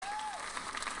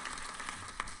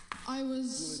I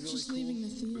was really just cool. leaving the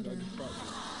theater. I just bought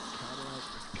this Cadillac,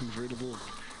 this convertible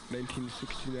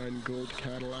 1969 gold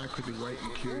Cadillac with the white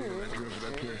interior, and I drove it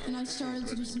up here. And I started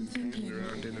to do some thinking.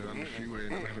 Around in it on the freeway,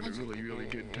 and I'm having a really, really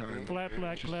good time. Flat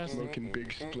black just glass. smoking big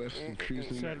spliffs and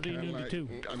cruising Saturday that noon to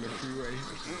Cadillac 2. on the freeway.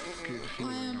 It's good I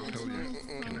feeling, am I'll a tell total you.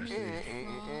 fraud. Can I say?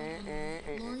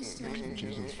 Laurie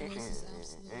Stone's voice is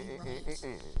absolutely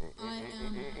right. I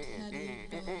am petty,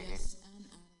 rebellious, and adolescent.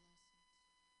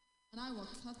 And I will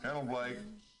cut the Hello, Blake.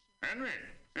 Henry?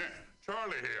 Yeah,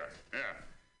 Charlie here. Yeah.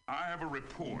 I have a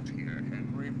report here,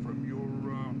 Henry, from your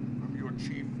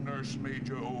chief nurse,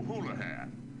 Major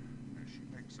O'Houlihan. She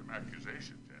makes some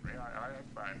accusations, Henry, I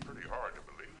find pretty hard to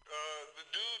believe. The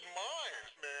dude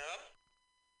minds,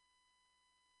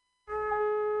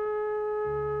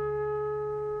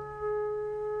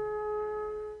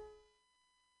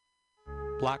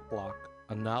 man. Black Bloc,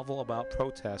 a novel about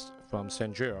protest from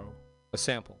Sanjuro, a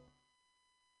sample.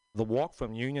 The walk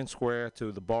from Union Square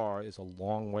to the bar is a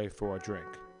long way for a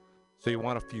drink, so you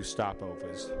want a few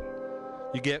stopovers.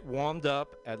 You get warmed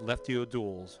up at Lefty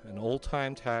O'Doul's, an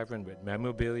old-time tavern with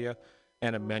memorabilia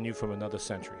and a menu from another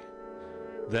century.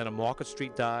 Then a Market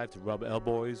Street dive to rub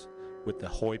elbows with the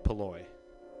hoi polloi.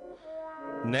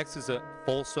 Next is a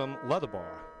Folsom Leather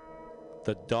Bar.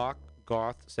 The dark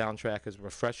goth soundtrack is a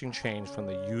refreshing change from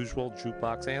the usual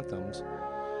jukebox anthems,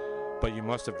 but you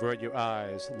must avert your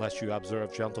eyes lest you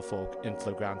observe gentlefolk in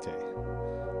flagrante.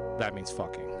 That means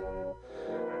fucking.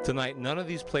 Tonight, none of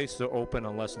these places are open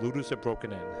unless looters have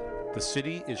broken in. The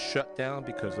city is shut down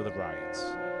because of the riots.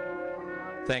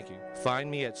 Thank you. Find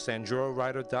me at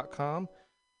sanjurowriter.com,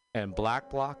 and Black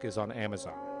Bloc is on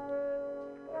Amazon.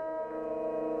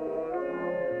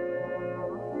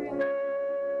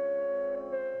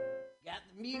 Got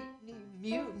the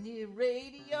mutiny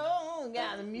radio.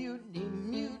 Got the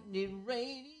mutiny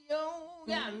radio.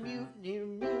 Got mutiny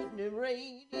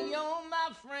radio, my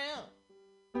friend.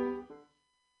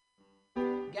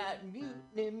 Got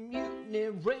mutiny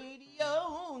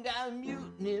radio. Got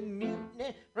mutiny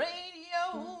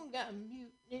radio. Got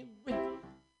mutiny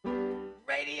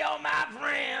radio, my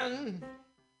friend.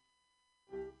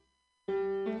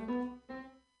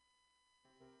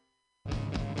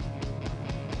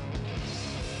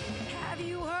 Have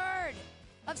you heard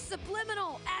of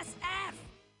Subliminal SF?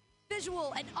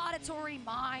 Visual and auditory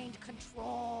mind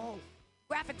control.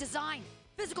 Graphic design,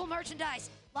 physical merchandise,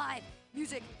 live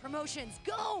music promotions.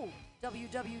 Go!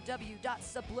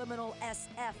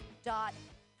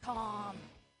 www.subliminalsf.com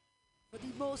for the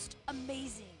most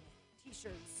amazing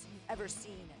t-shirts you've ever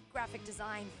seen. Graphic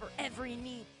design for every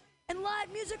need. And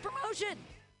live music promotion.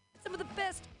 Some of the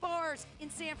best bars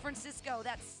in San Francisco.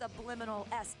 That's Subliminal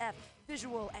SF,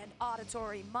 visual and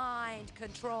auditory mind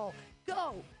control.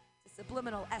 Go to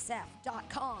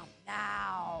subliminalsf.com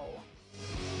now.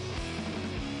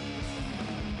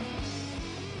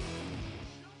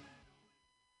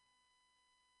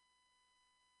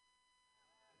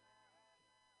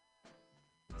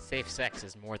 Safe sex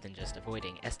is more than just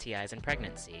avoiding STIs and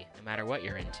pregnancy. No matter what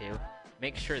you're into,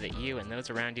 make sure that you and those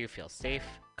around you feel safe,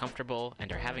 comfortable,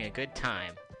 and are having a good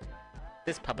time.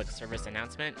 This public service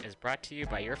announcement is brought to you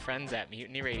by your friends at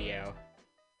Mutiny Radio.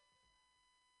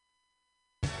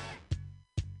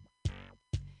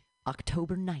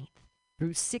 October 9th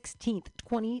through 16th,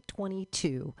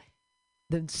 2022.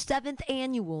 The 7th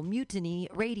annual Mutiny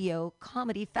Radio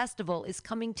Comedy Festival is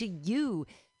coming to you,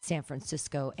 San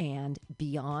Francisco and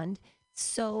beyond.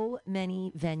 So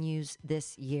many venues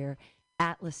this year.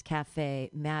 Atlas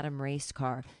Cafe, Madame Race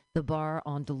Car, The Bar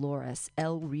on Dolores,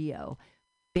 El Rio,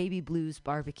 Baby Blues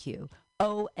Barbecue,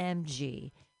 OMG,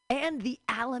 and the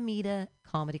Alameda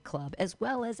Comedy Club, as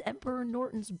well as Emperor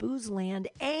Norton's Booze Land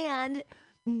and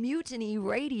Mutiny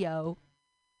Radio.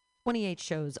 28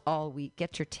 shows all week.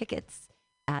 Get your tickets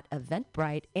at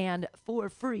Eventbrite and for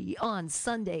free on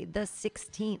Sunday the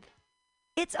 16th.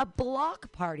 It's a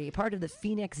block party, part of the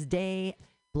Phoenix Day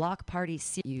Block Party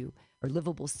CU, or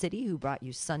Livable City, who brought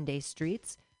you Sunday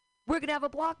Streets. We're going to have a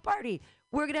block party.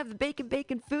 We're going to have the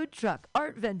Bacon food truck,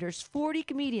 art vendors, 40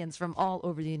 comedians from all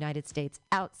over the United States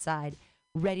outside,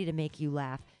 ready to make you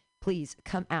laugh. Please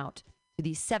come out to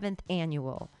the 7th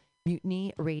annual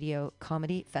Mutiny Radio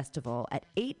Comedy Festival at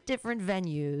 8 different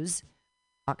venues,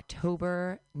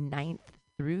 October 9th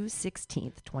through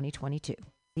 16th, 2022.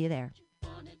 See you there.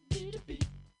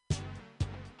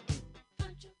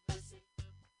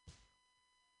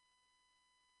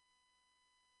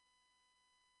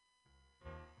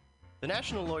 The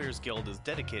National Lawyers Guild is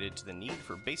dedicated to the need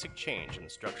for basic change in the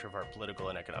structure of our political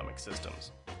and economic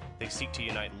systems. They seek to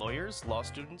unite lawyers, law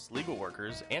students, legal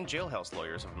workers, and jailhouse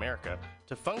lawyers of America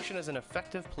to function as an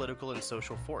effective political and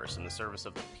social force in the service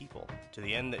of the people, to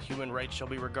the end that human rights shall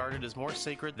be regarded as more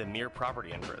sacred than mere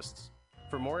property interests.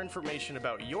 For more information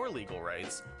about your legal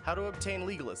rights, how to obtain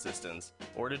legal assistance,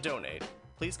 or to donate,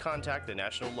 please contact the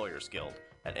National Lawyers Guild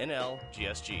at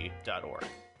nlgsg.org.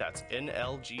 That's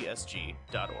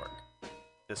nlgsg.org.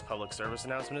 This public service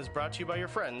announcement is brought to you by your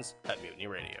friends at Mutiny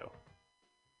Radio.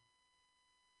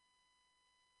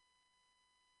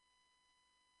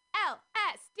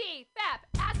 LSD, FAP,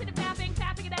 acid and fapping,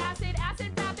 fapping and acid,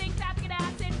 acid, fapping, fapping and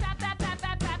acid, fap, fap, fap,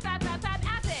 fap, fap, fap, fap, fap,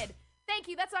 acid. Thank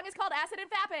you, that song is called Acid and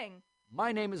Fapping.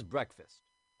 My name is Breakfast,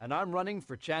 and I'm running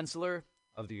for Chancellor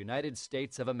of the United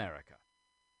States of America.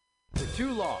 For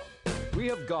too long, we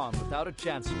have gone without a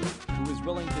chancellor who is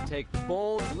willing to take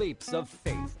bold leaps of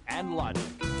faith and logic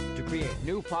to create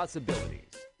new possibilities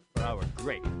for our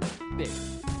great, big,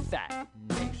 fat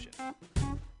nation.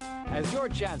 As your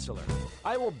chancellor,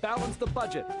 I will balance the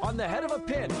budget on the head of a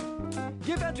pin,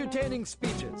 give entertaining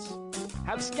speeches,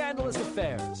 have scandalous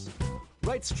affairs,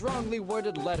 write strongly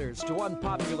worded letters to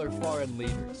unpopular foreign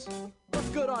leaders,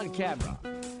 look good on camera,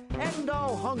 end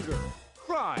all hunger,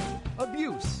 crime,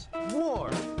 abuse,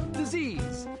 war,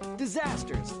 disease,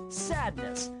 disasters,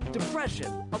 sadness,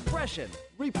 depression, oppression,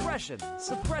 repression,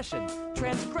 suppression,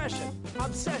 transgression,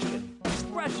 obsession,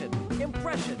 expression,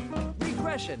 impression,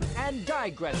 regression, and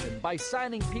digression by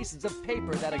signing pieces of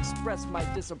paper that express my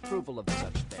disapproval of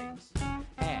such things.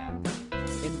 And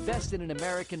invest in an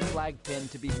American flag pin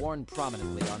to be worn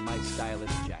prominently on my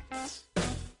stylish jackets.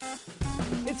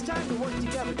 It's time to work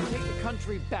together to take the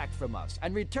country back from us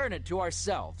and return it to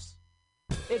ourselves.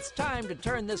 It's time to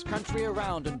turn this country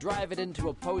around and drive it into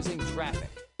opposing traffic.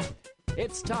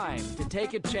 It's time to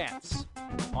take a chance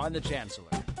on the Chancellor.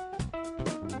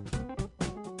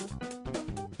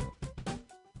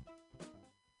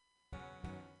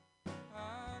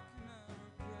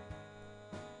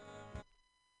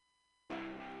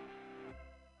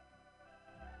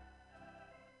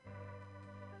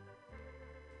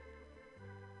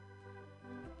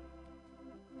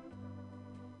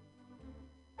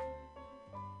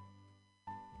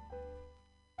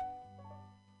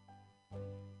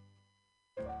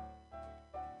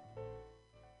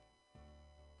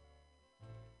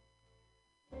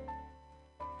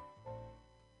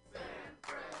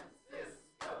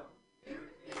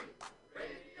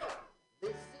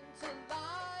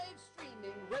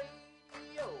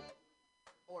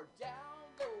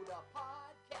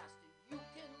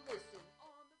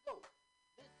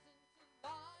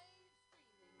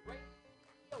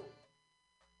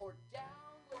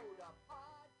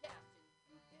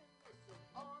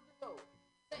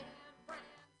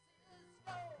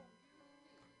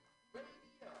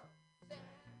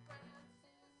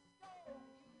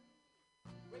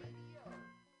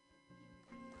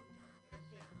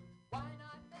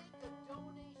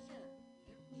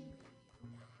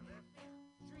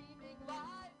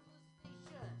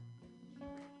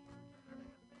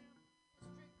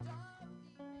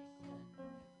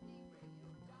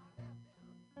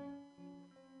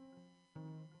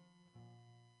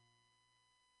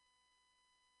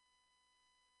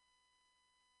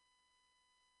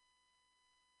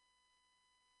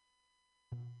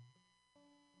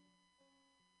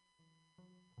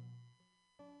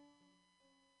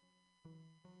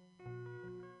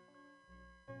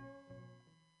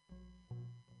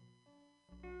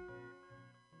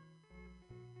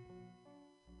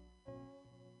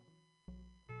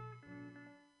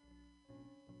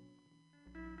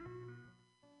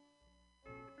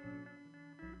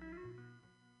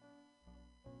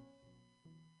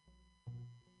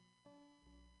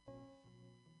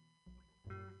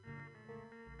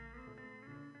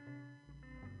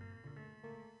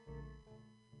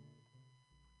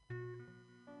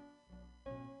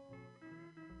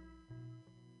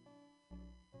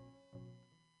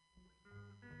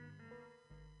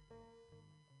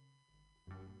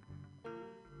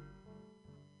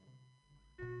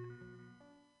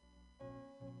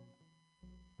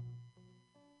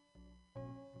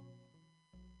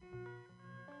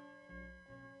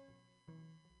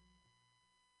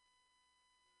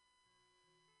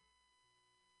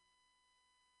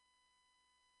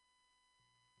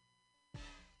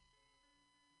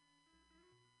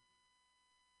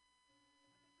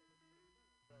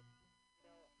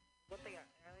 One thing,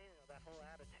 that whole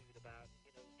attitude about,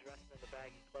 dressing in the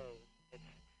baggy clothes,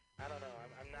 I don't know,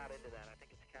 I'm not into that. I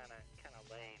think it's kind of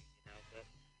lame,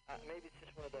 but maybe it's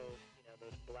just one of those,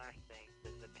 those black things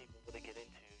that people really get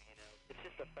into, It's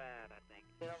just a fad, I think.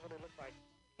 They don't really look like,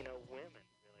 women,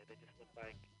 really. They just look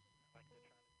like they're trying to.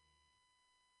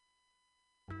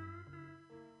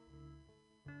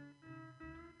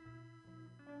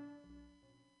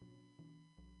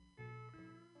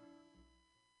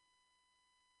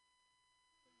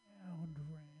 Round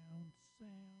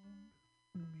sound.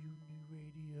 Mutiny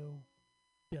Radio.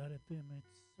 .fm. It's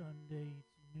Sunday.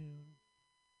 It's noon.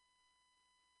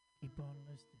 Keep on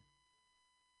listening.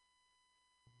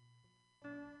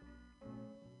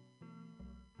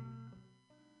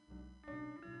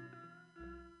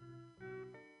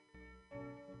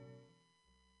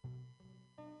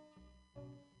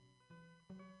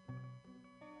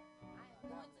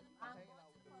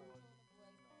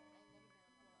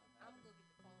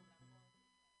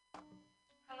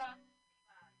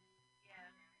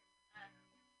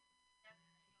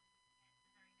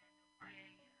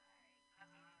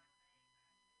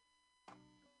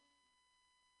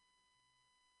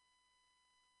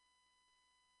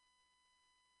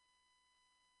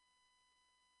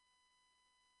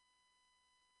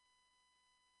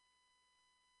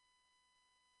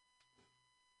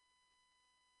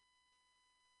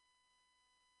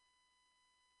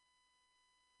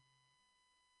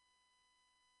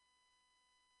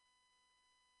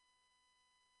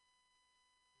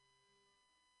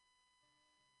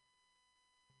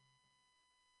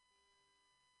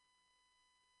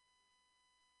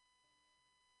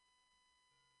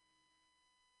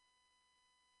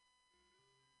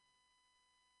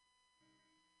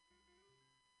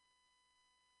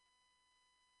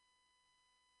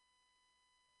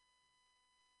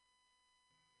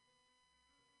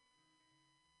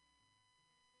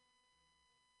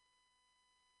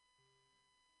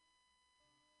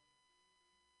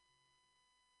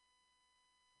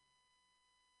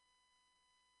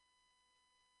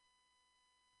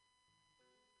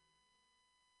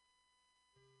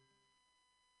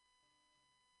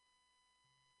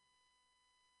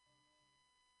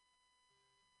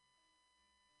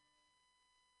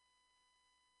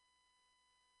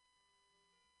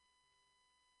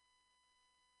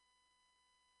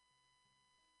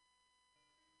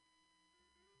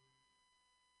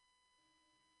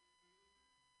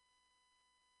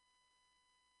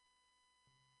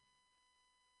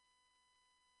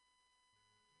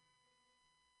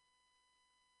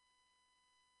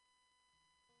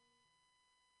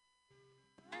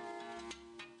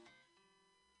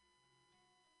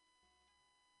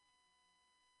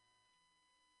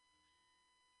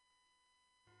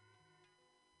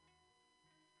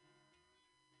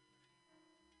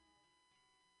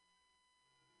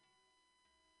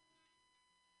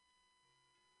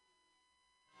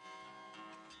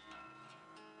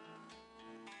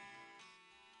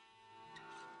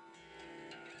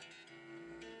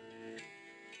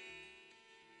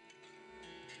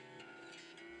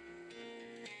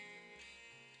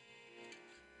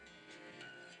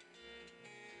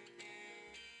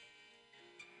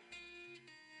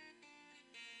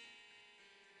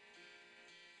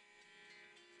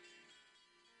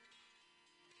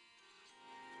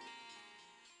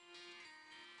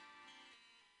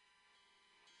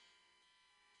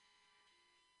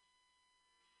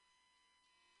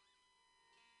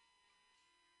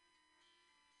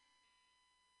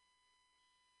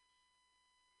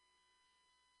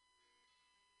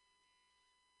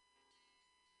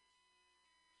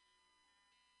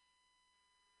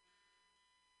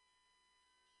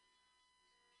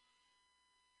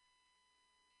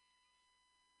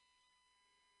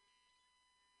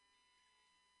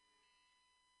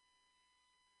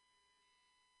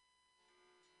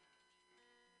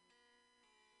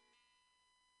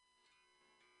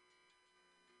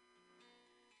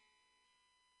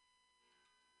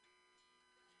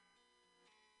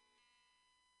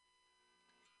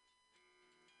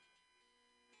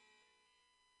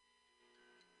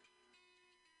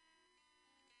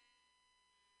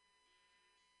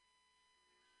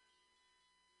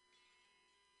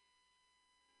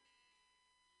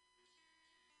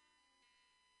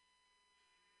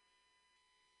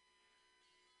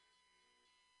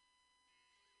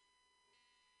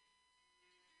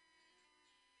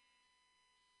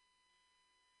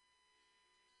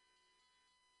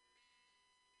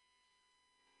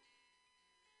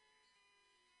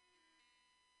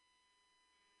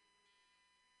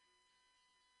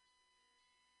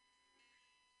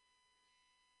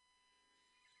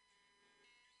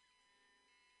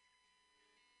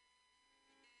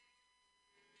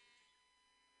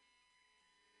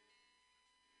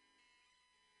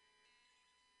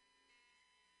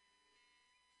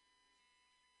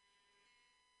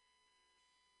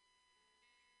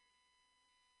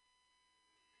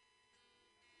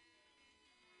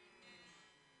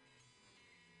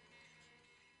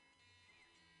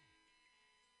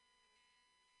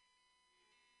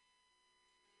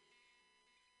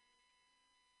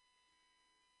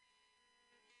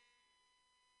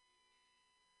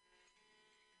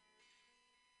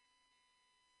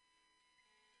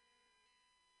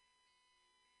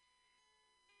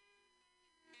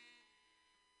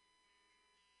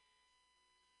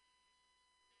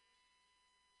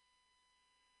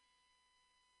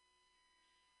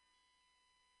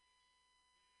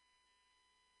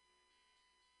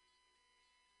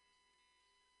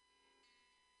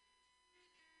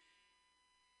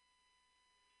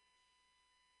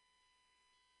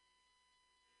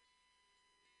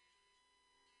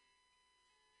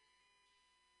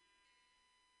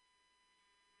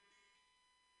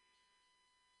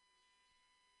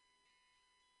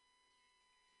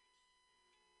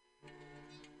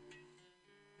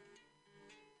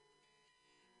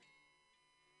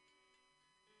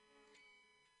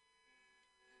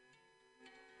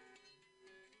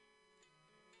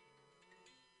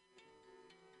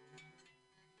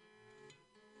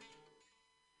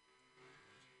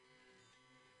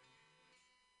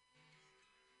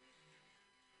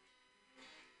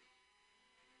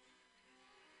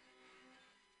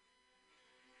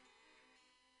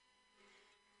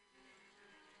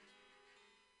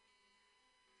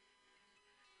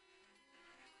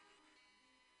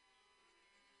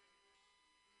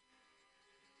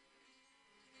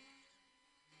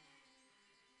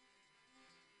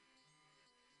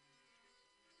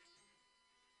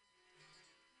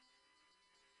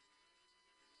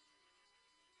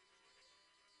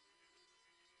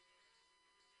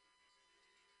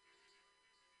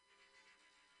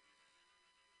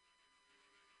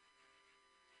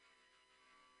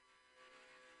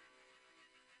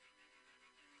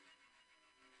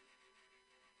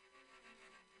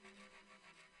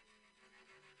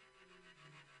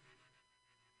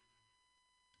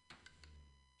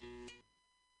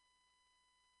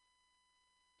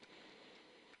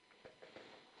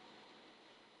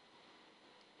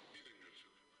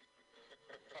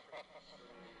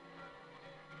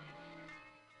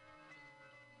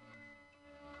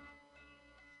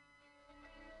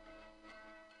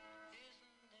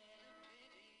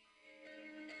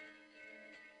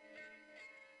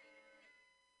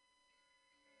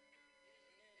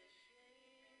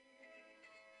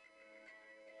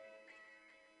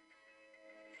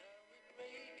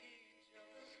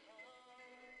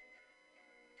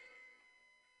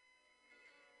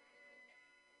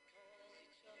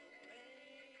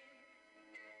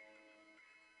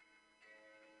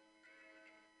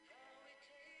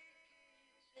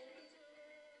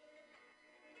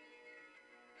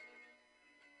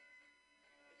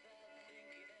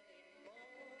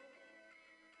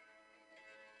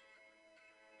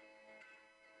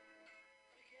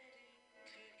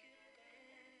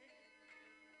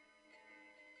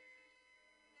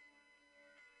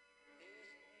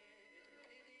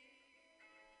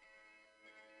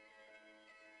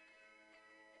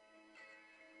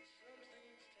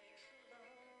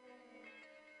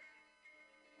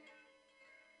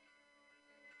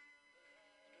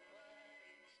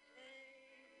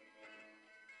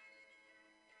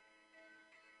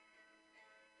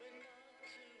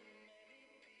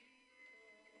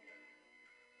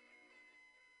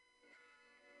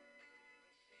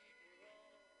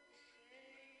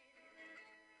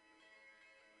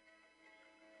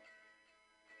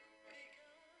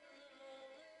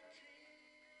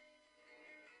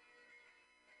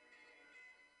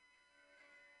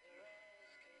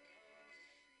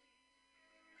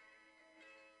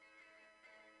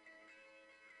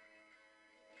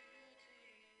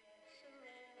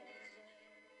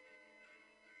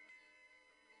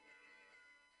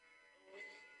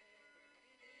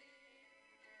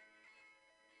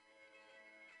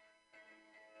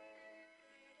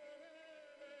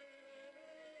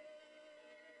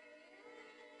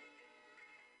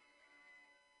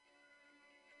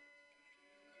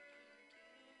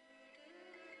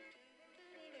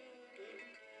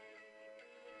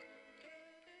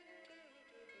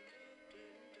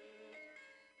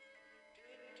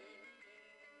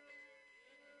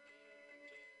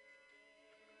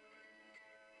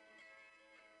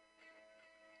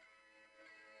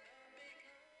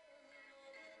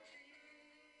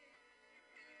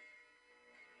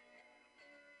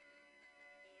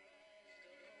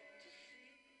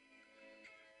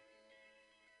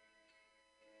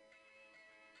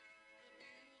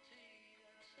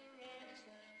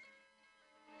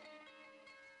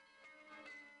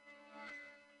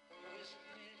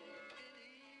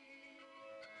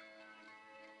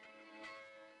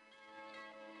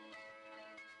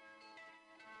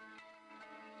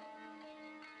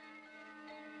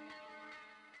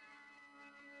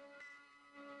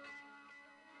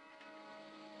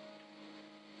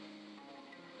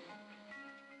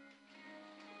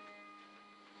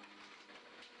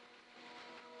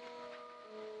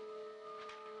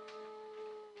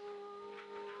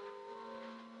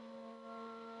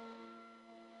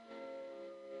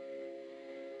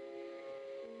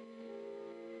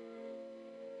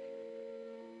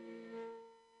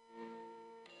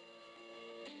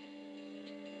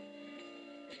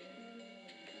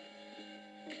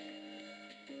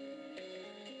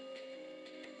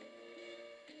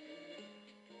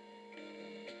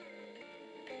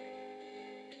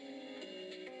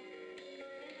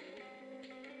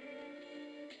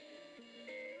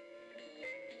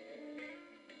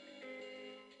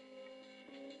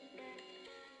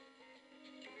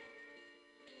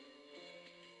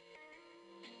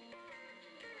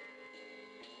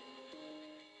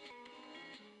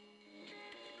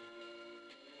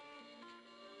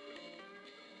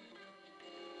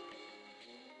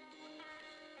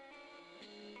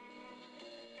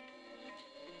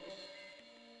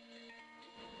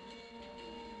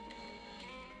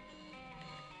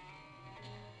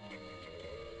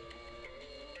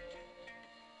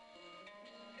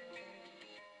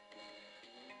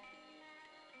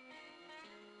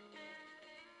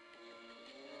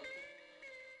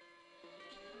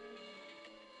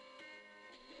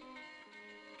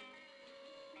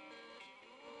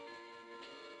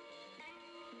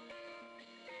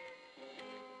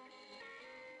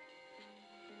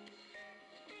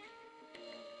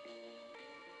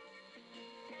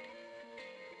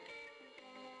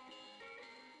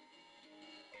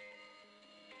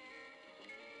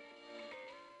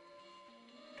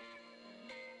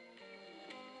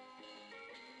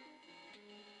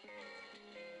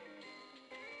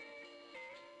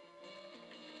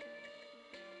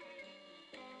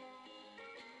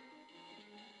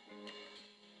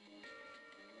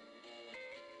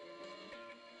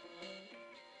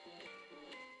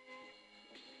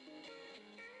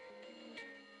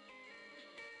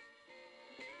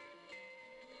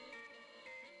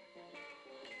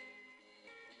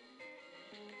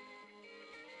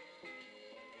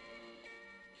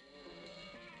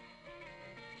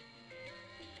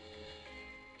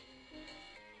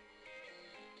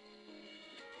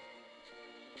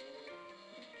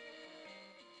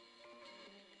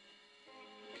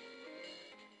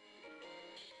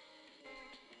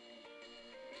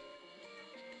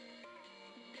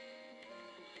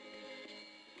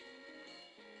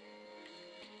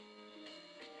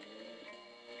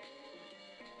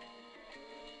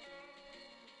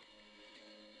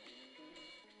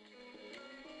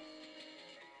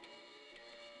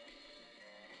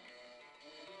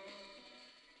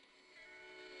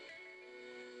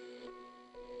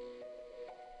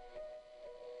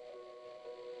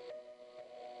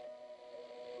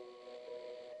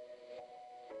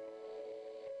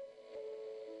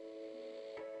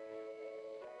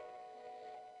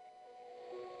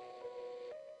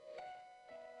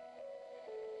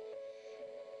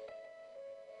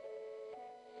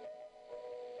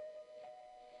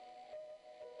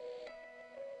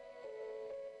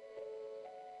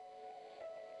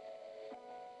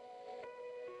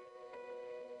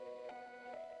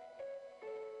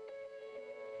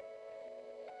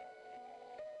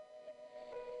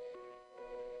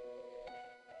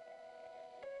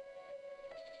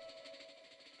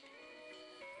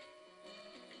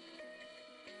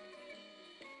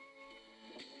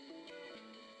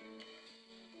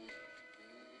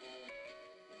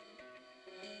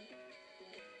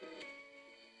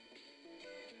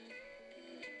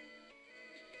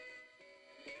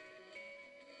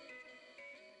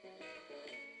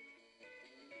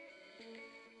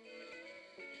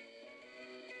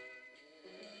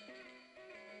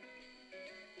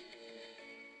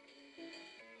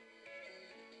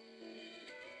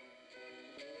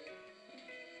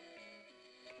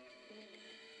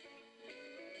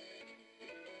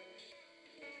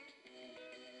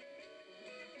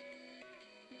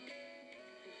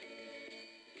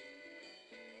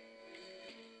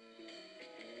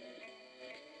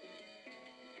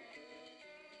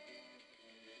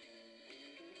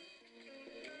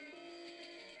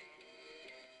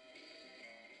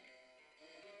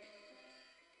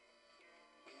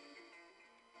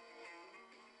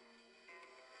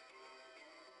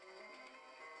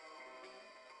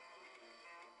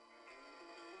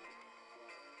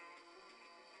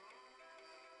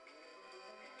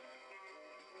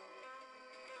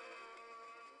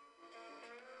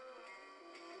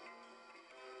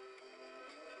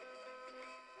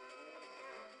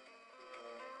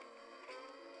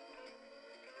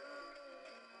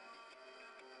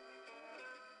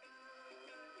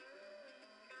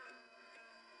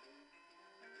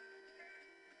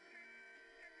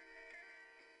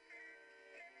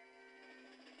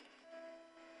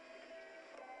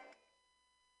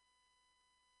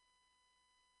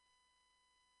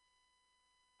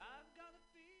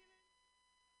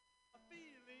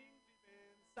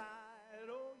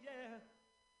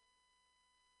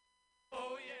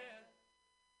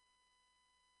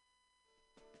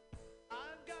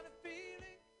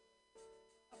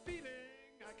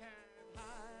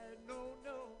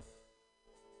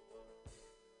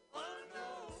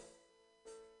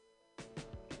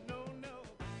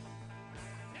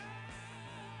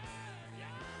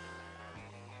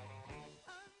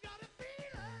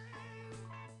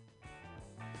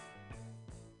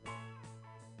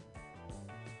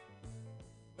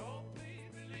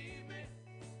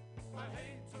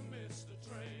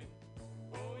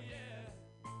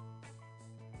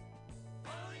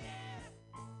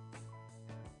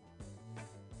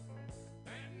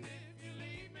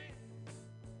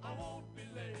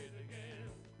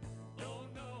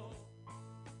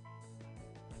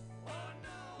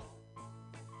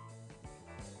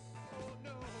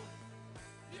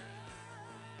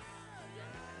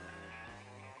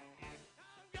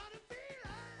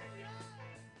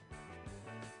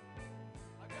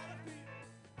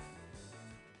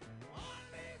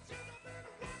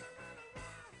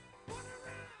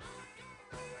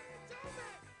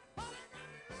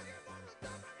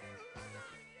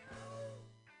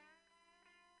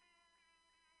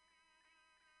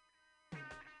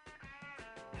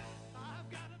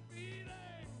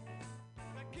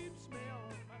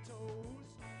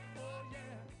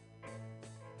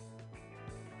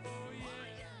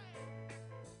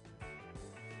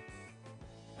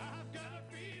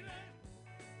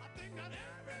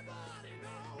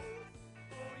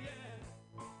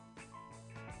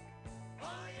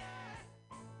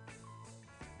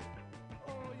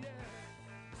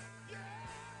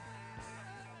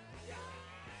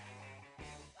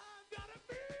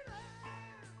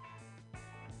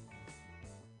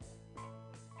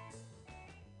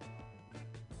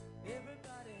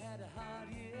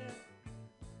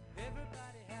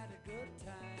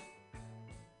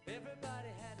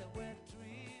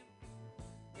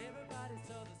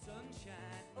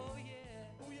 sunshine. Oh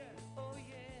yeah, oh yeah, oh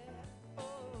yeah,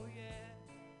 oh yeah.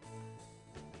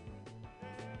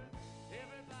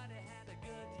 Everybody had a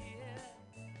good year.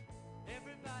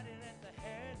 Everybody let the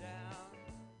hair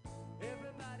down.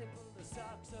 Everybody pull the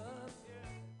socks up.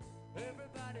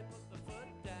 Everybody put the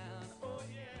foot down. Oh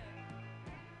yeah.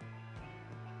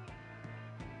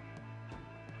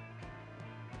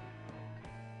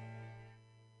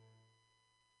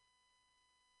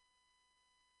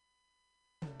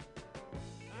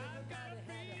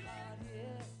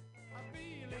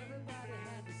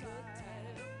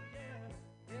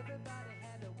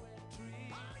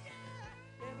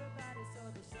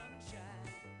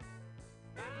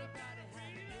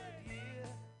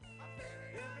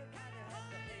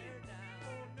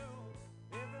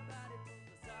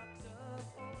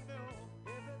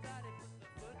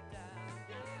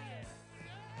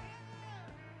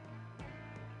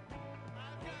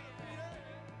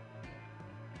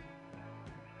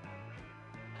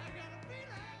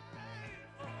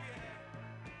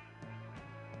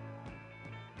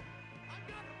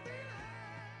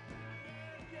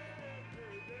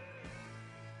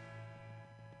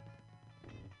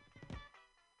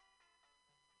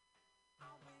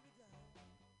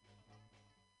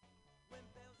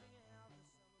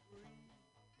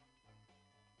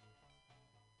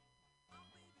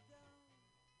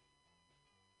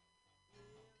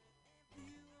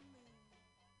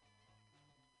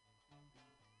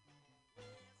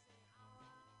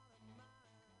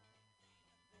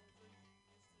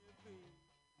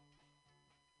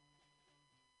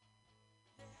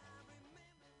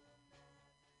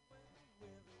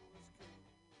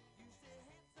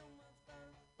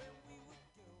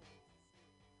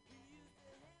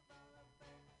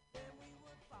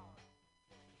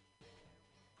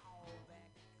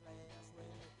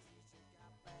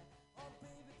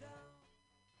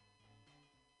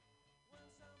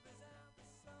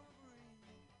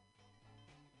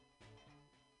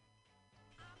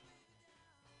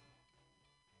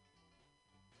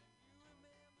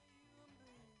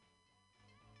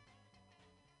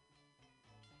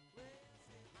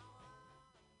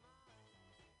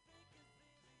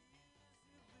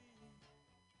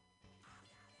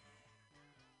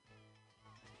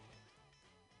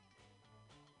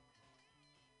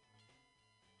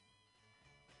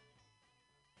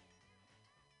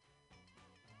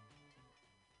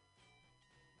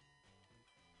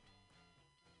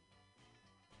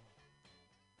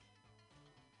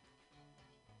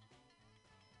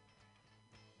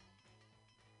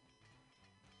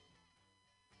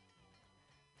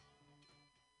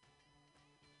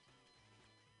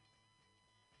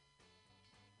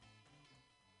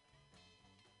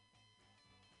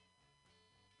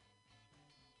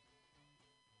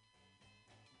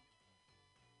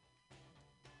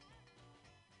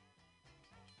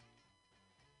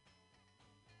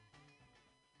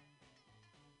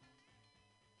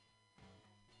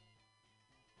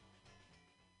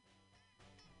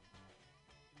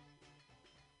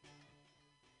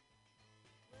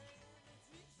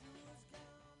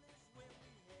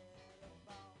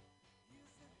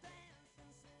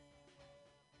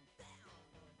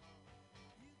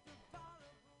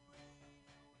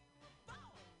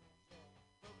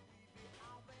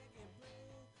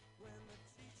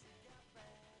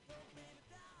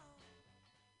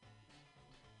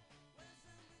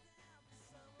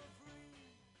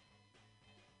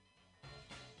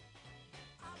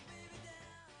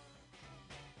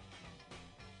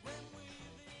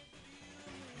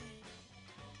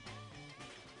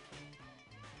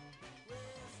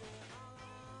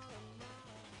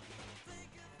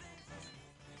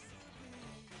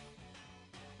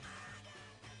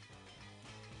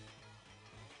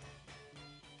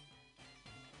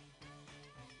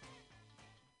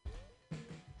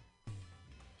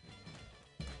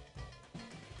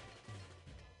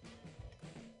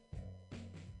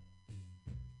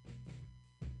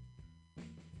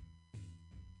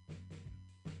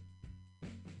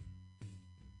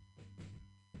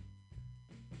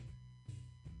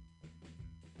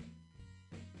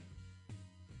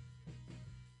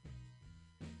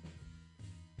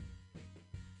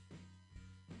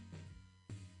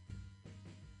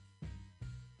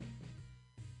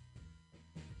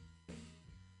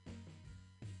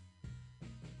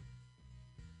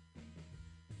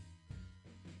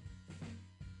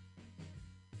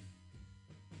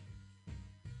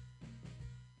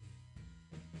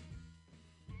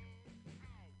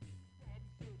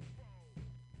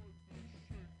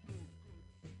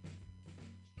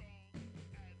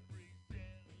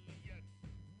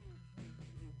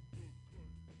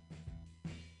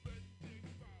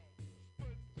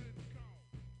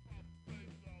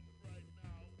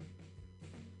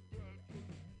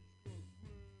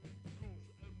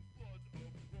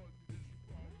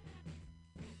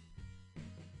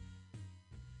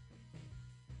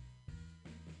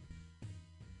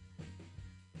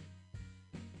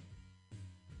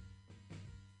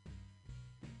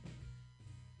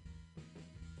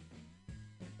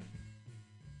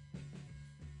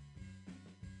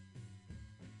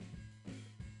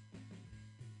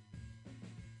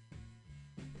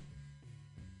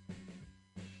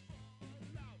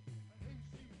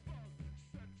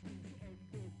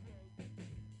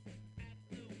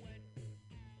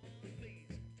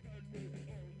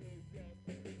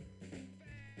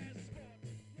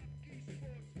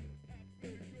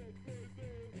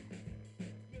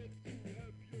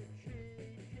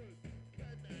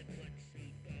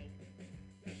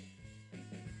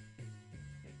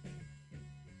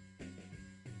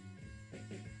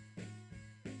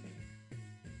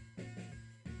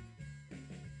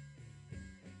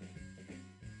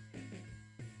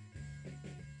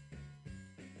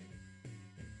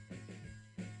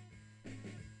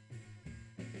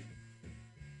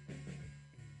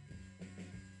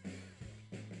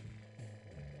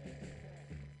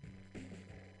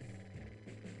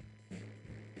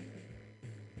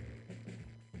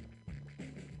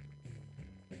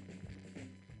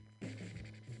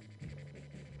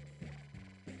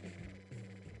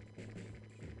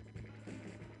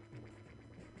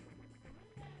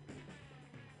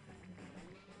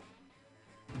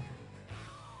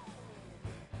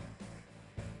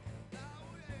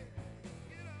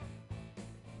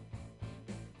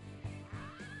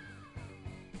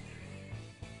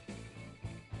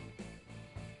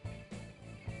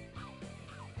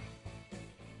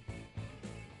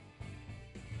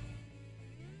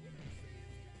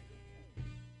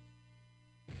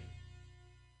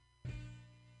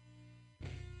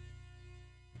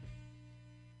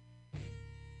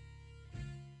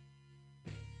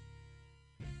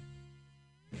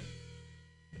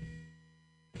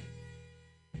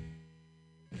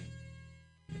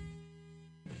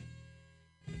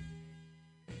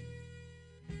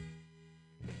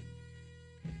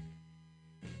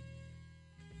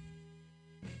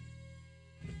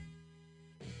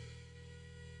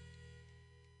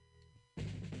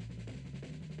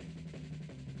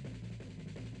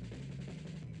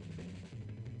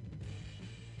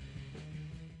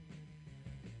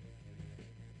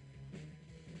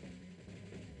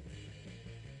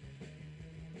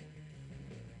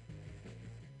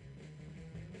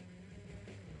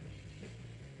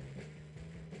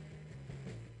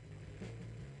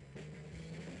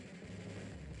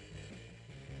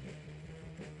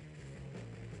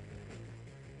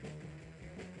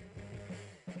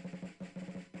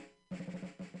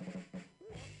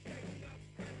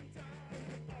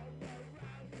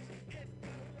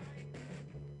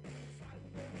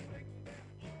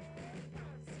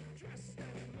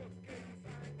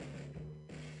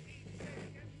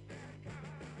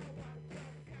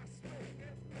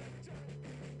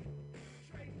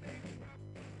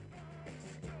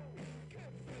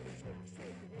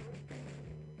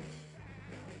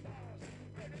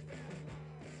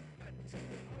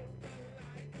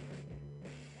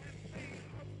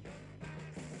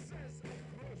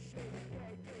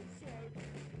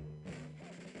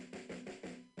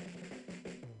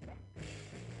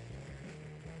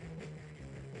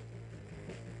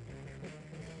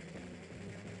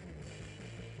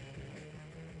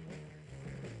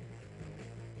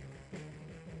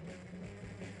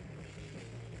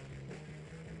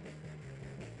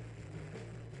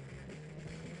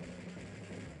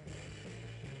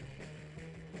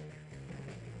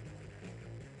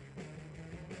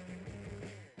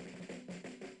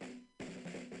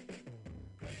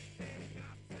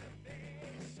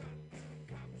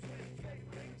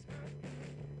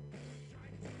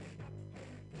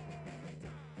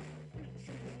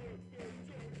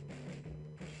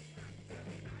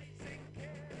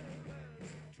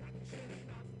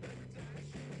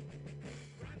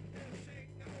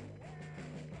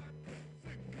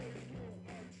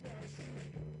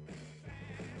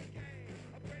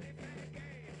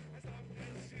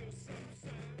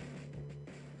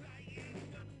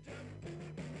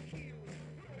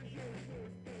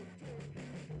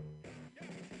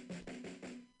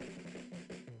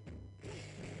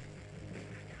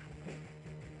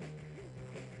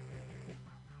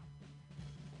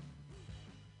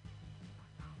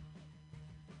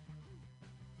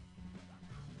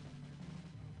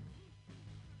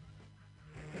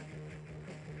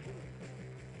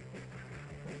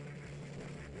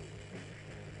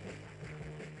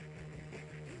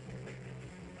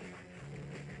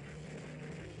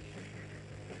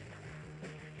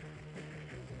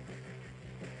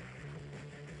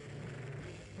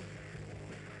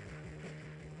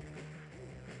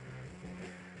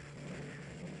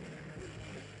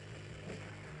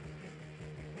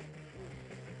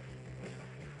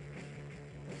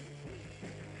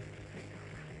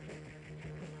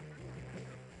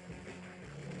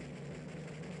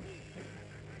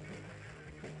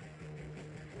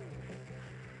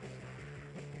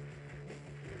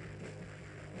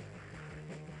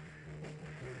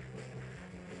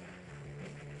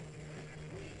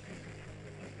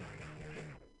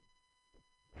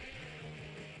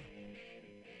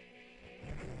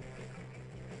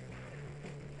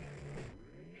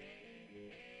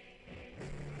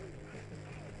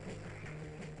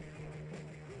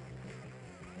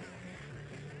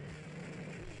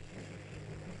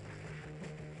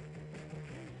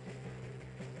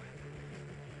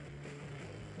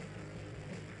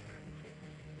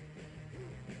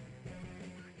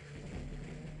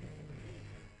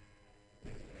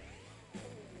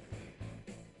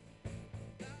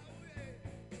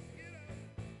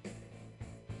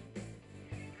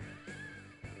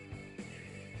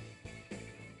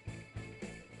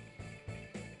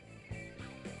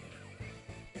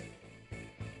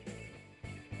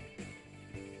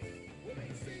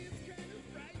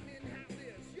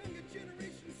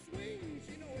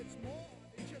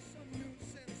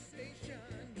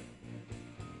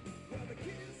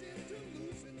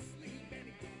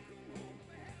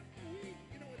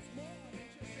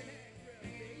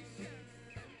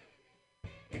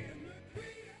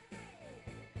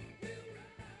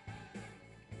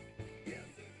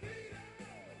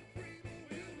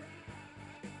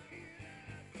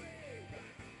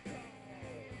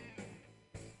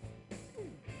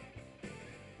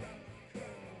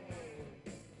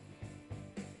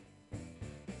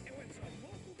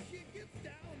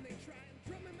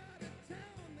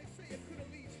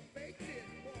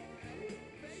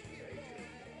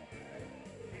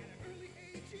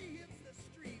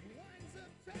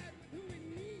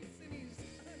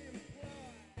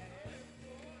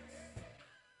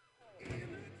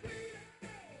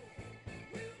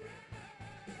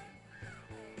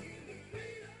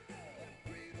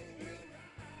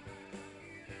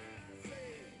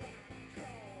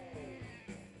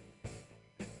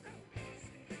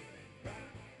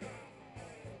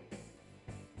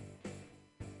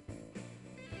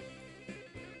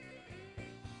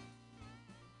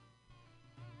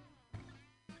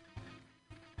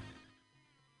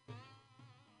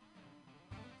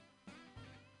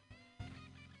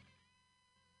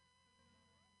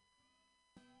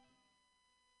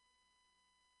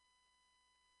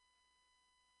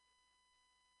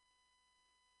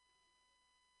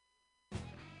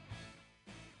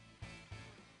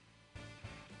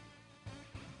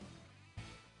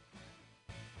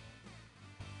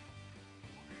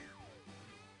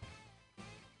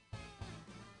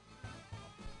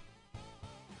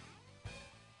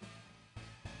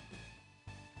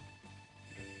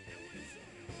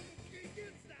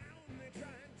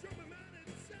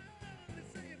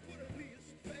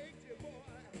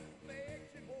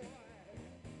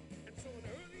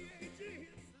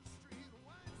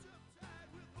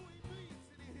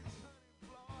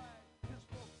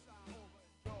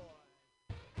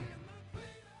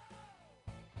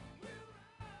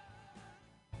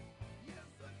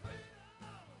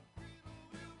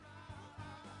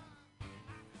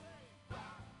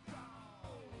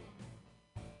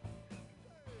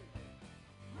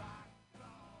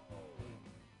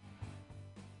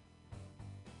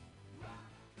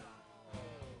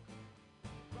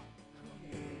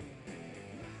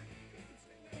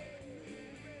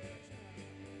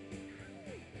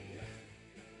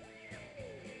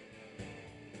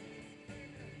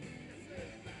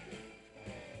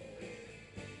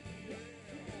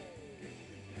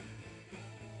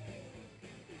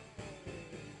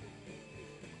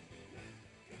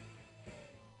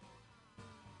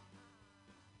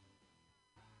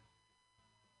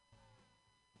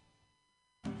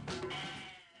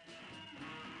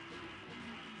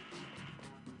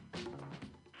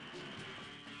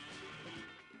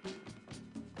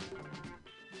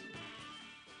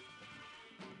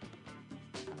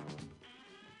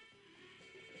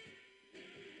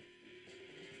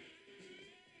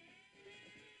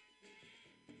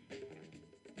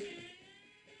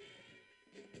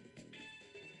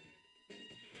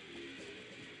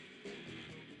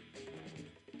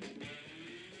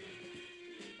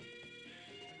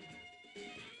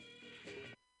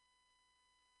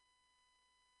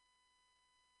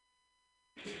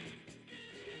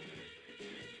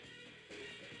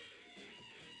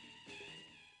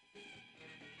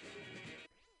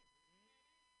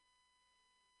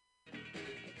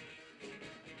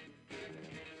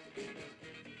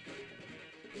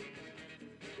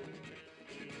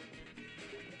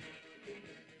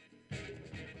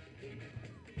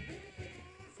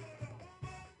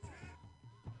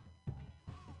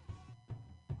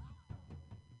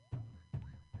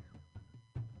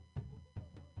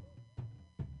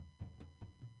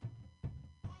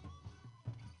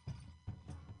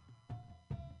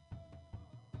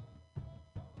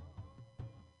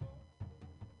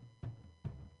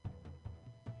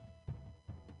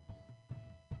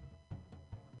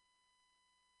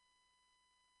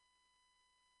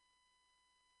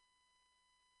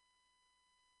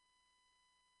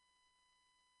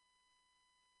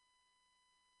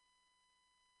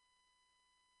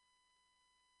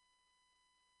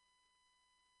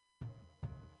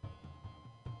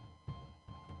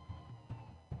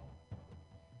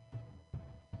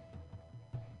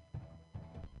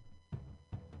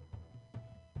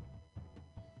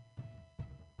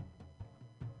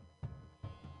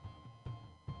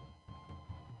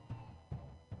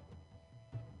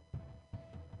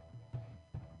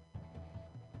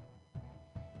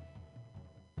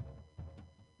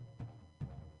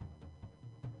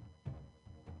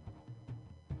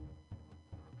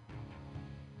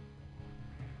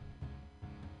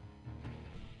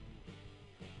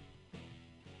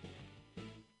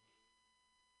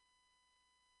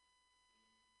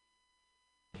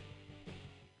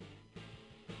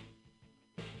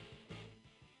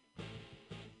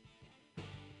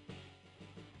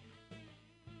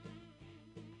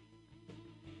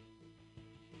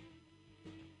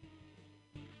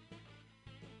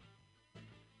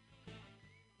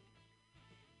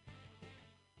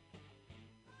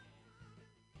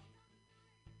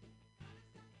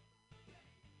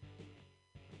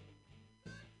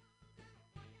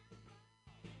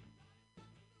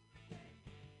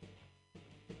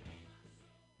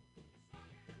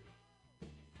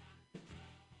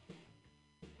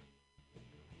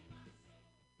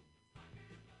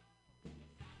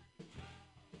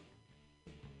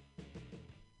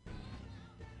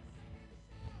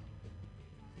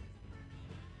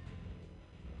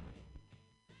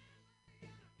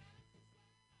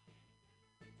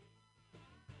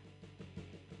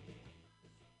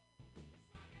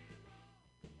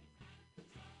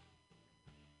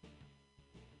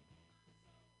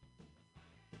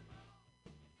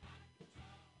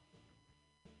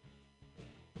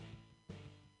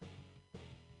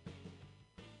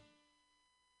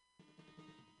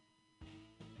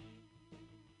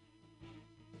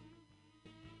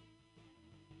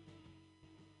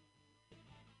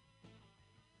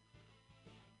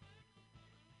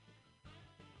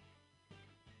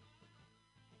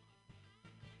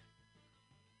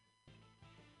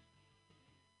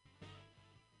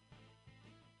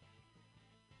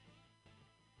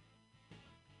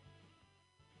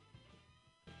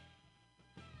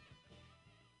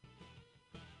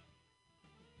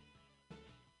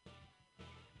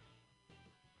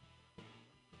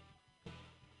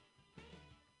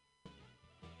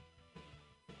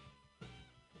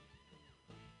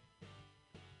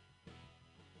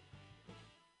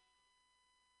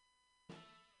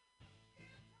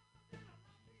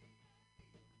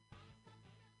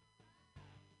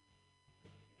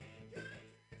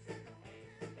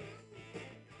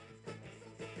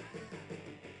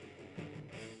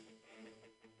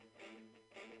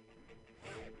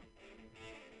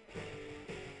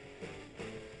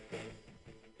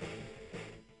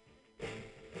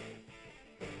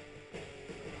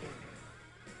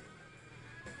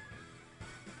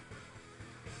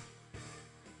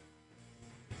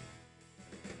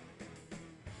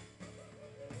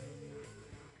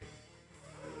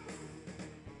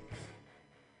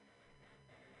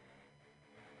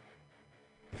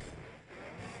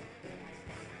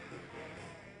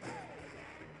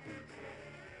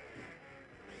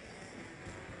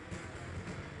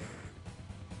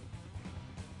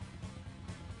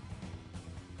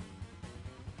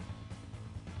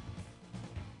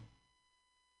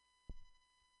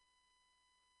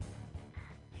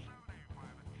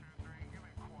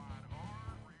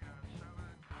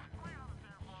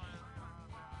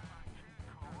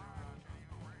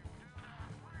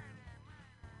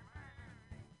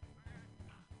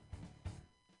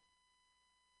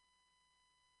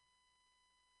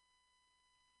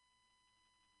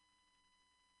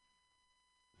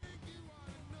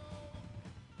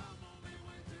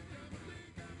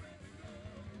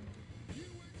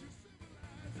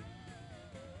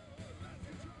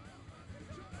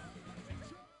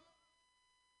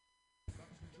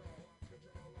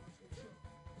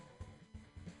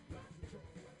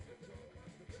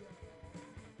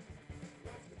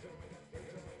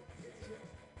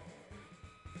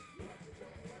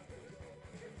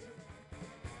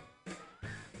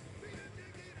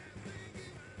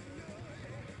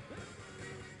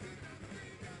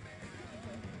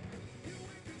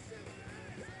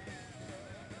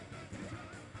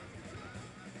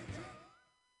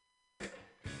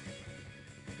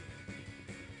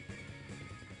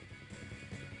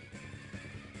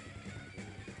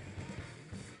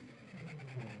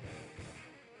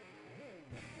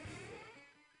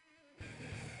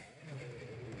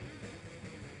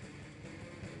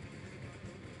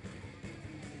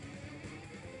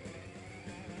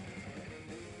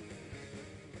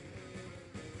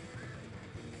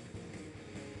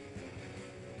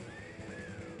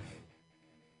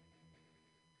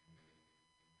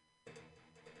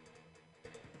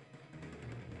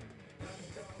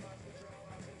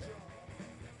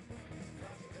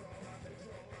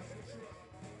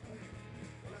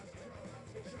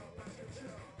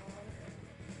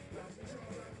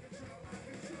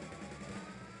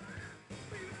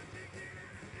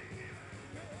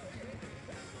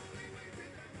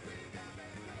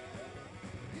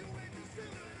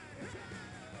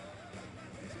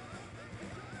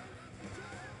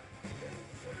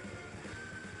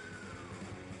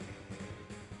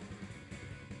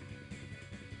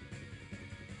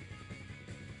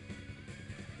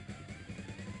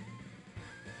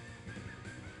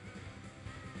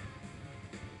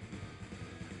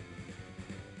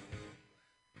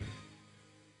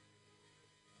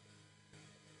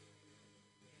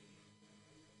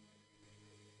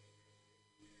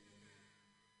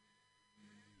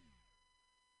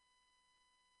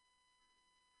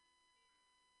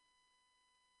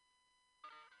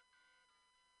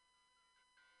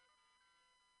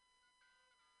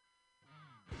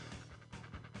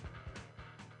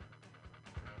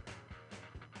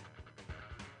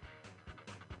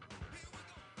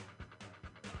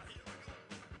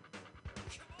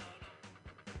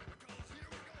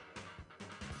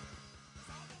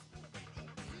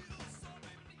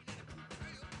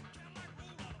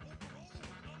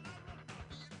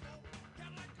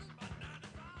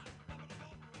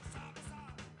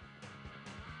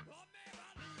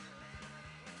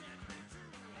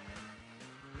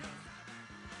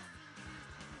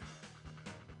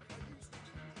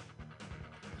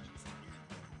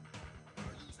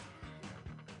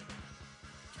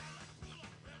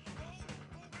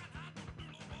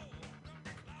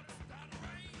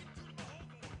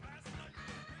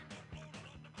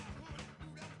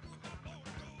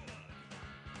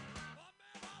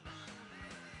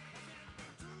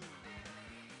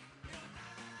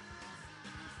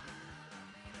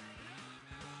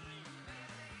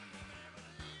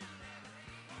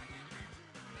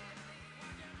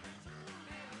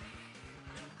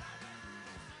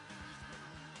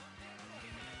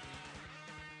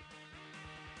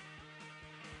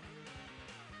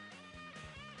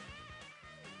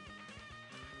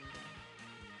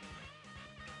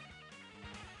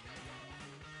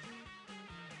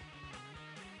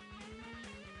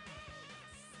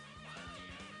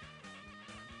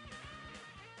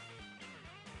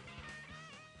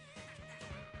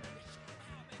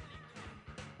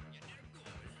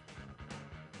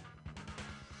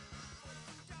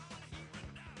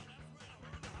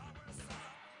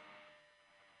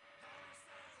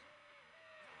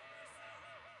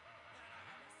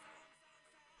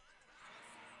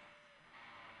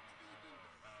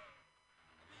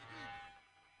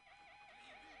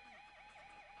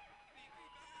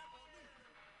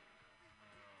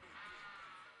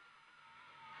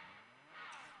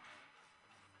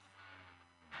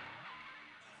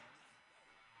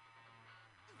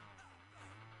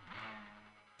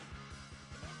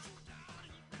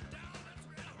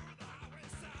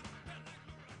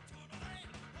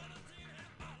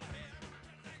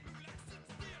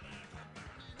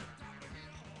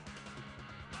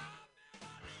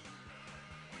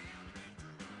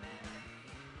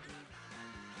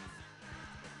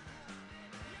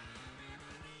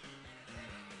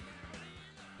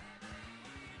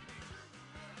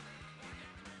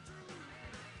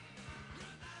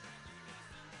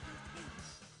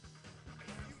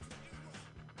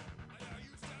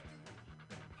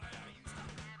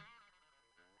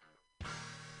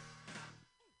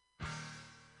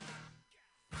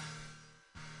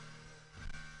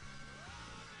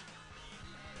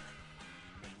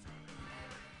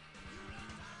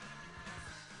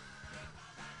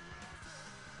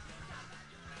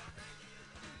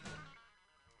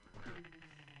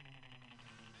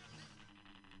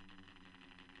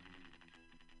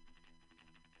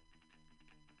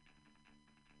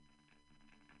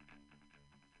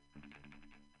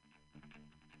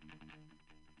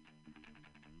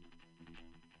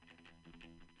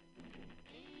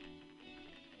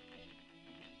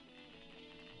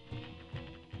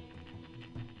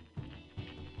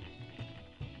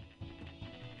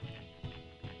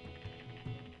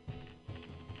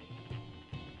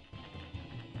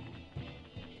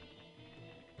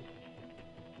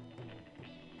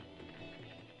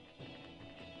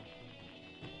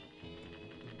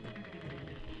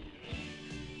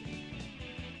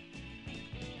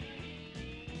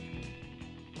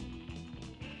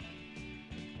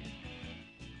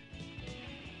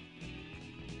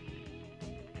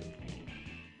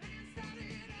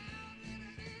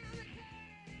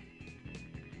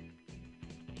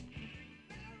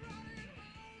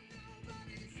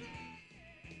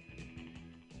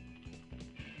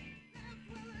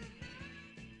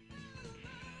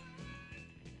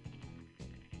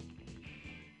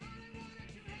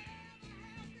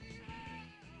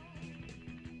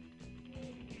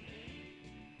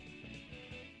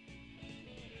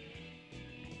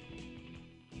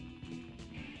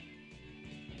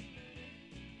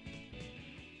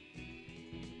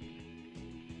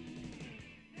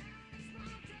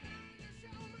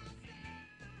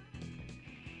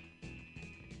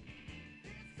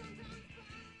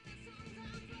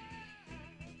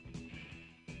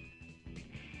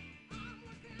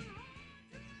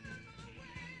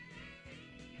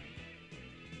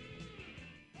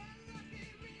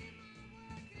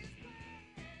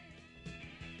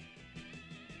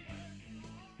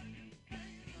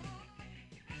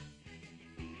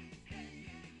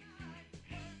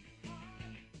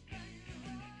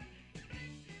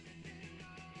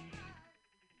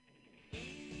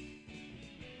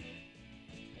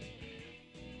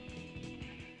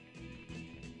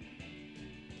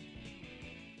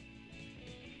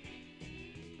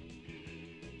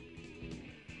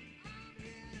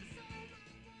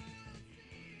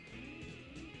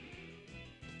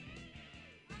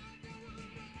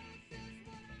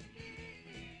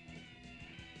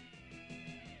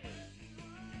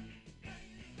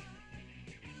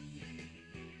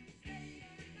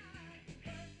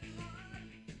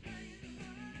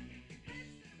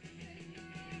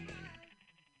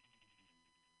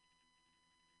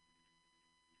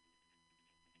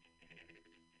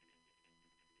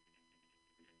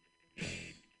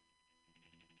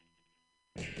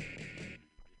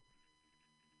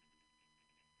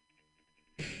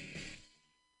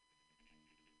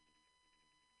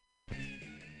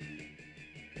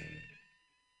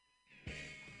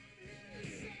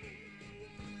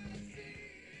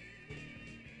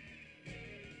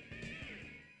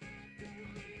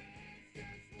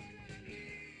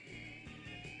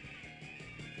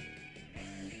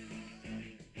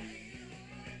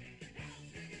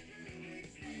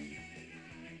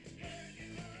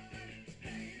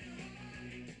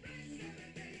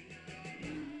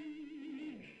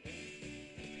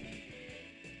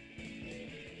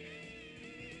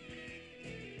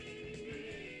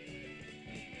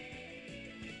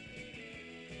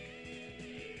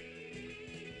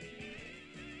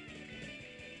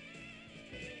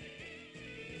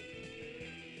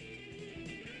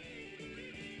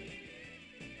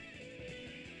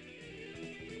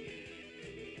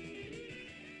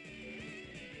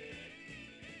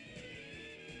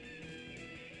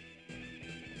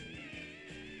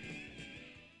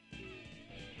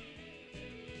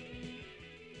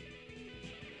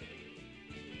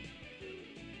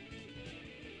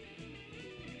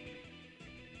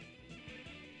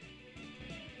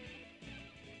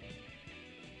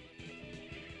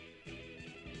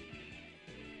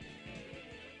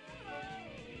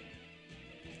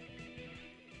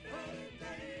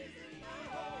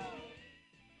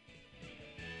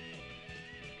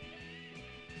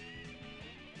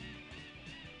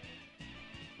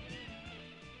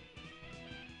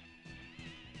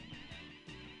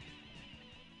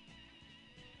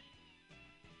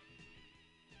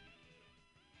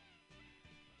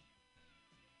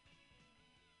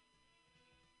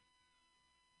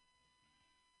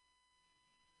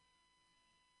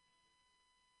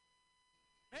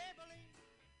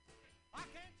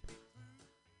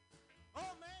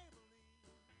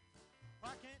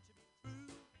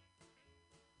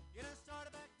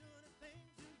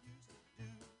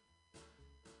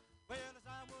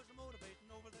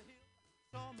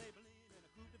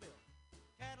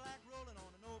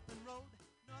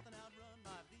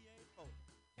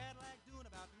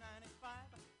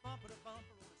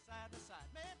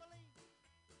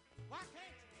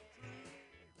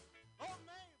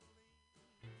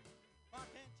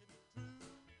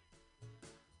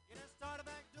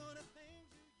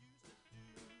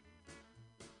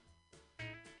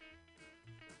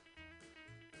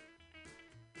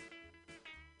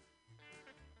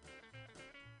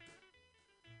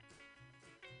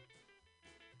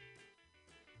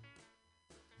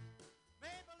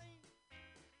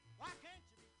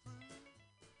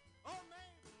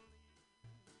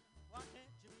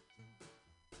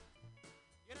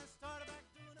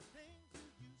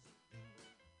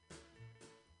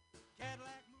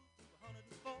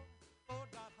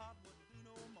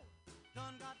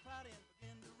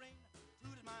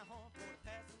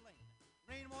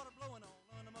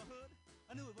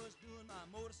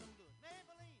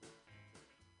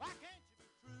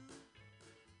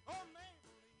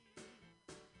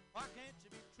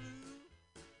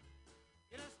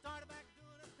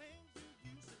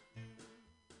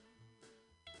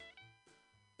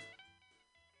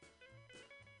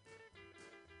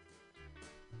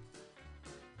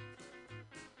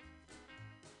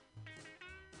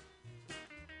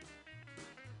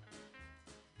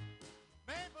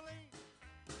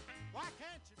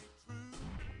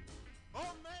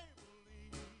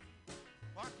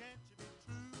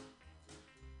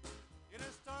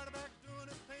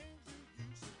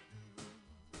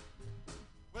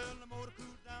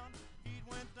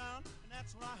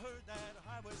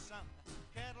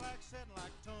 setting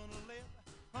like tunnel lead.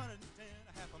 110,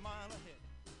 a half a mile ahead.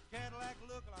 Cadillac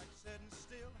look like setting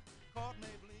still. Caught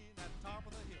Maybelline